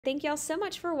Thank y'all so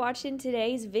much for watching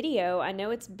today's video. I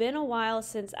know it's been a while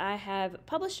since I have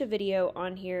published a video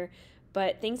on here,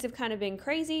 but things have kind of been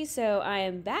crazy, so I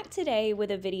am back today with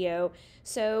a video.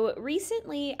 So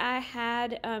recently I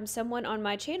had someone on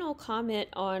my channel comment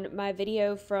on my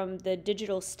video from the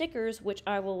digital stickers, which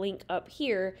I will link up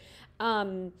here,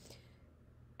 how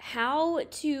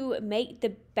to make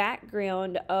the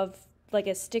background of like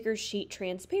a sticker sheet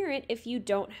transparent if you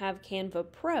don't have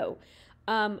Canva Pro.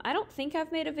 I don't think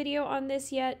I've made a video on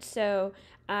this yet, so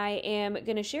I am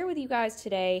going to share with you guys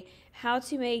today how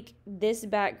to make this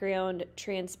background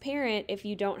transparent if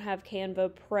you don't have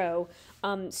Canva Pro.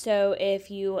 So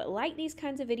if you like these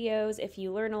kinds of videos, if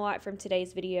you learn a lot from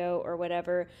today's video or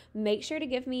whatever, make sure to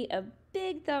give me a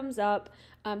big thumbs up.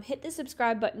 Hit the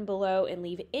subscribe button below and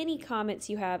leave any comments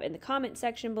you have in the comment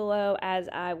section below, as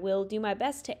I will do my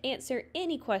best to answer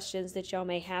any questions that y'all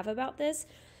may have about this.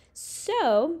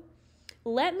 So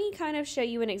let me kind of show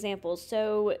you an example.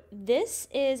 So this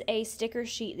is a sticker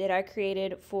sheet that I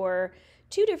created for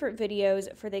two different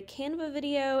videos, for the Canva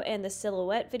video and the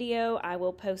silhouette video. I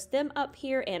will post them up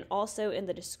here and also in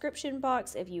the description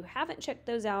box. If you haven't checked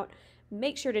those out,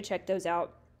 make sure to check those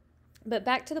out. But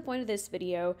back to the point of this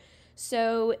video.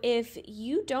 So if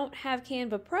you don't have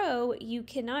Canva Pro, you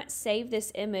cannot save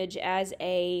this image as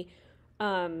a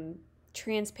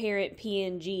transparent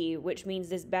PNG, which means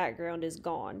this background is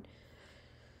gone.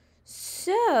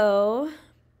 So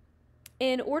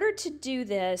in order to do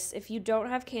this, if you don't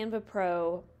have Canva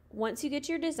Pro, once you get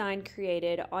your design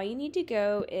created, all you need to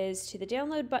go is to the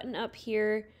download button up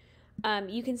here.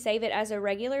 You can save it as a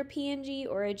regular PNG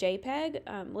or a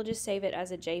JPEG. We'll just save it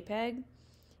as a JPEG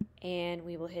and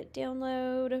we will hit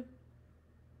download.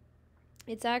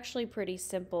 It's actually pretty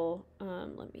simple.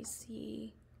 Let me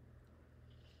see.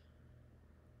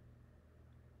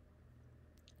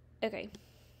 Okay.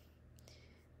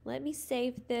 Let me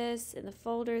save this in the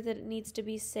folder that it needs to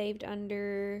be saved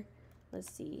under.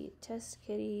 Let's see, test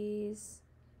kitties.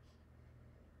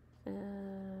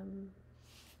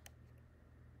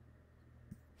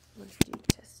 Let's do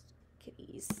test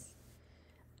kitties.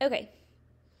 Okay,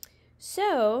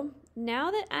 so now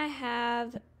that I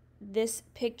have this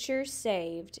picture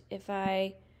saved, if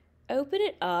I open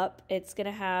it up, it's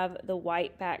gonna have the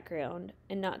white background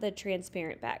and not the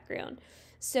transparent background.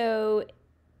 So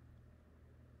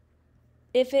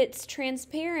if it's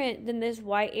transparent, then this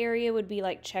white area would be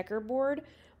like checkerboard,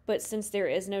 but since there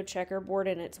is no checkerboard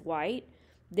and it's white,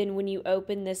 then when you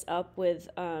open this up with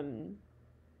GoodNotes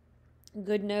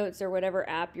or whatever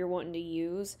app you're wanting to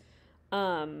use,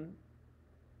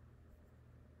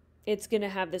 it's going to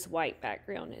have this white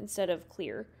background instead of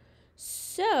clear.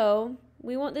 So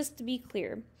we want this to be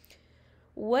clear.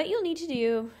 What you'll need to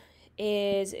do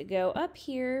is go up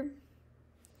here,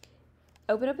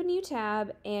 open up a new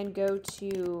tab, and go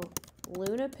to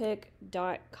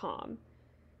lunapic.com.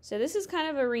 So this is kind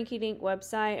of a rinky-dink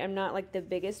website. I'm not like the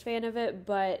biggest fan of it,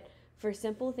 but for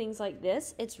simple things like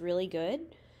this, it's really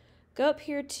good. Go up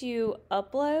here to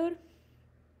upload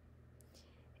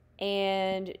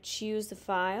and choose the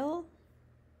file.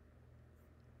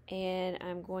 And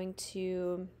I'm going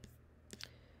to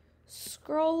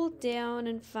scroll down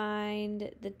and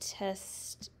find the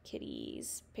test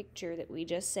kitties picture that we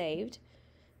just saved.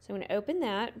 So I'm going to open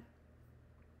that,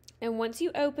 and once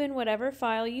you open whatever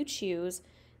file you choose,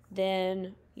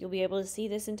 then you'll be able to see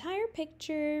this entire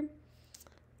picture.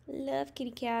 Love kitty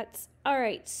cats. All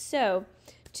right, so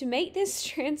to make this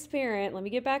transparent, let me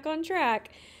get back on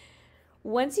track.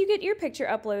 Once you get your picture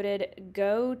uploaded,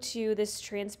 go to this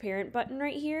transparent button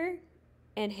right here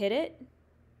and hit it.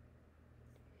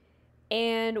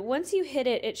 And once you hit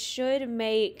it, it should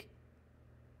make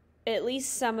at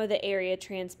least some of the area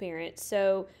transparent.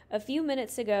 So a few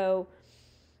minutes ago,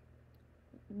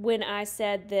 when I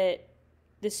said that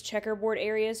this checkerboard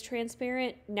area is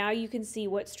transparent, now you can see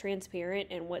what's transparent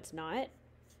and what's not.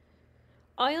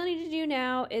 All you'll need to do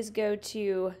now is go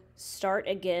to Start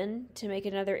Again to make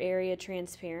another area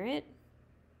transparent.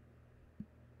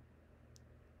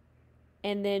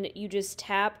 And then you just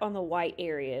tap on the white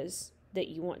areas that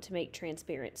you want to make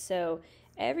transparent. So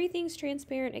everything's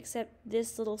transparent except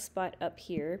this little spot up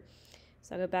here.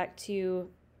 So I'll go back to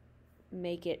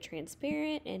make it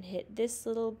transparent and hit this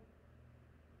little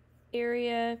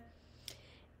area.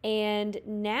 And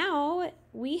now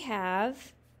we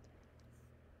have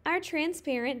our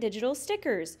transparent digital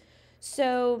stickers.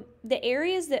 So the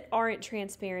areas that aren't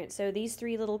transparent, so these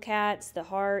three little cats, the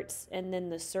hearts, and then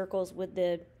the circles with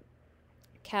the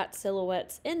cat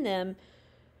silhouettes in them,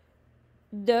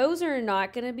 those are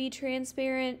not going to be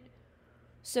transparent.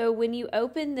 So when you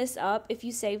open this up, if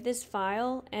you save this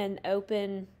file and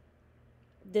open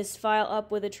this file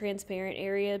up with a transparent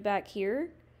area back here,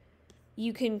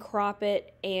 you can crop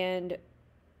it and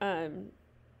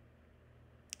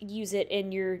use it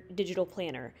in your digital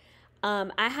planner.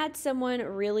 I had someone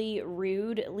really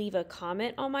rude leave a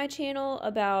comment on my channel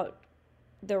about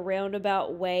the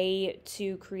roundabout way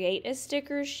to create a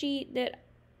sticker sheet that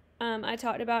I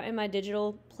talked about in my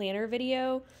digital planner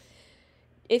video.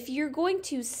 If you're going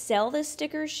to sell the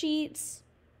sticker sheets,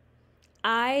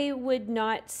 I would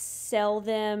not sell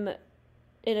them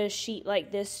in a sheet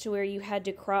like this to where you had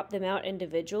to crop them out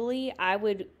individually. I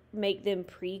would make them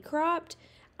pre-cropped.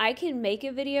 I can make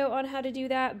a video on how to do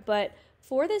that, but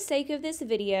for the sake of this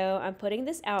video, I'm putting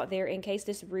this out there in case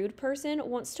this rude person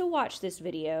wants to watch this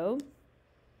video,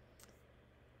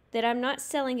 that I'm not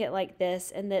selling it like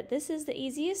this, and that this is the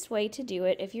easiest way to do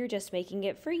it if you're just making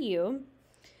it for you.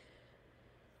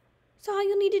 So all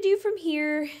you'll need to do from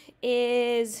here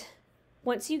is,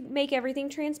 once you make everything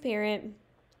transparent,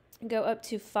 go up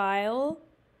to File,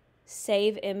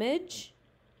 Save Image,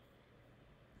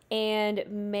 and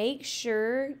make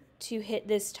sure to hit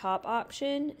this top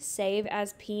option, Save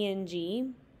as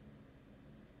PNG,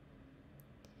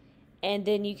 and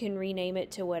then you can rename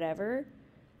it to whatever.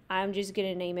 I'm just going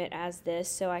to name it as this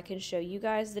so I can show you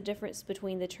guys the difference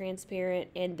between the transparent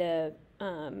and the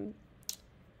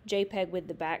JPEG with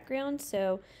the background.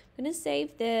 So I'm going to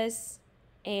save this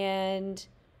and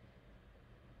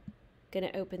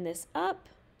going to open this up,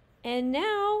 and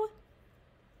now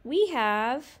we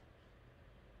have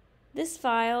this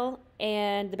file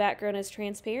and the background is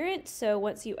transparent. So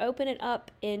once you open it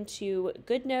up into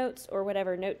GoodNotes or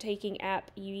whatever note-taking app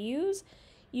you use,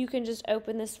 you can just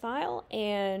open this file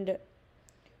and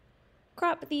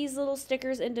crop these little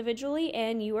stickers individually,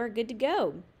 and you are good to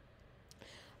go.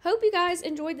 Hope you guys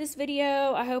enjoyed this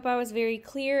video. I hope I was very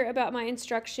clear about my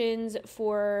instructions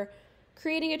for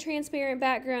creating a transparent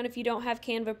background if you don't have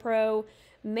Canva Pro.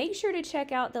 Make sure to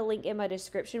check out the link in my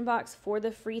description box for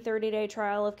the free 30-day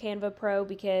trial of Canva Pro,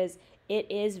 because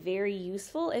it is very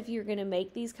useful if you're going to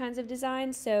make these kinds of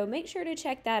designs. So make sure to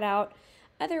check that out.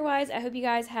 Otherwise, I hope you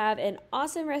guys have an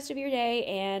awesome rest of your day,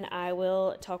 and I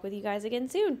will talk with you guys again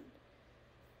soon.